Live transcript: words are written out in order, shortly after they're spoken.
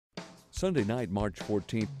Sunday night, March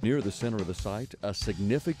 14th, near the center of the site, a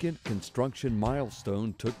significant construction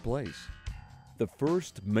milestone took place. The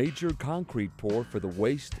first major concrete pour for the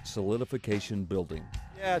Waste Solidification Building.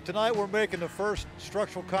 Yeah, tonight we're making the first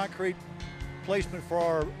structural concrete placement for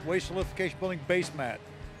our Waste Solidification Building base mat.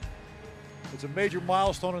 It's a major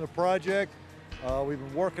milestone in the project. We've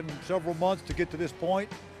been working several months to get to this point.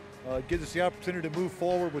 It gives us the opportunity to move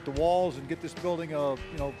forward with the walls and get this building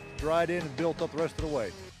dried in and built up the rest of the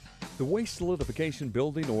way. The Waste Solidification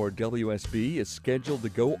Building, or WSB, is scheduled to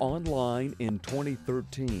go online in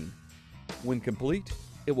 2013. When complete,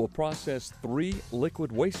 it will process 3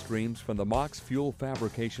 liquid waste streams from the MOX fuel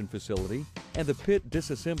fabrication facility and the pit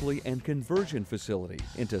disassembly and conversion facility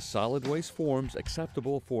into solid waste forms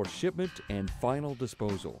acceptable for shipment and final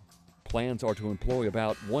disposal. Plans are to employ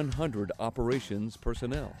about 100 operations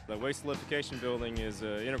personnel. The Waste Solidification Building is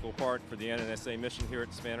an integral part for the NNSA mission here at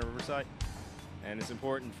the Savannah River Site, and it's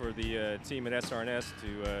important for the team at SRNS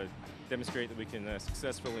to demonstrate that we can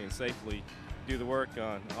successfully and safely do the work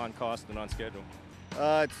on cost and on schedule.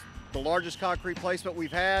 It's the largest concrete placement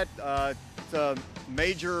we've had. It's a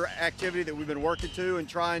major activity that we've been working to and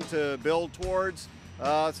trying to build towards.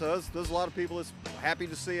 So there's a lot of people that's happy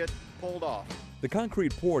to see it pulled off. The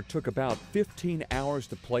concrete pour took about 15 hours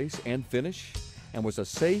to place and finish and was a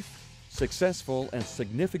safe, successful, and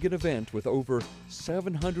significant event with over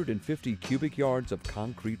 750 cubic yards of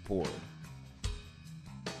concrete poured.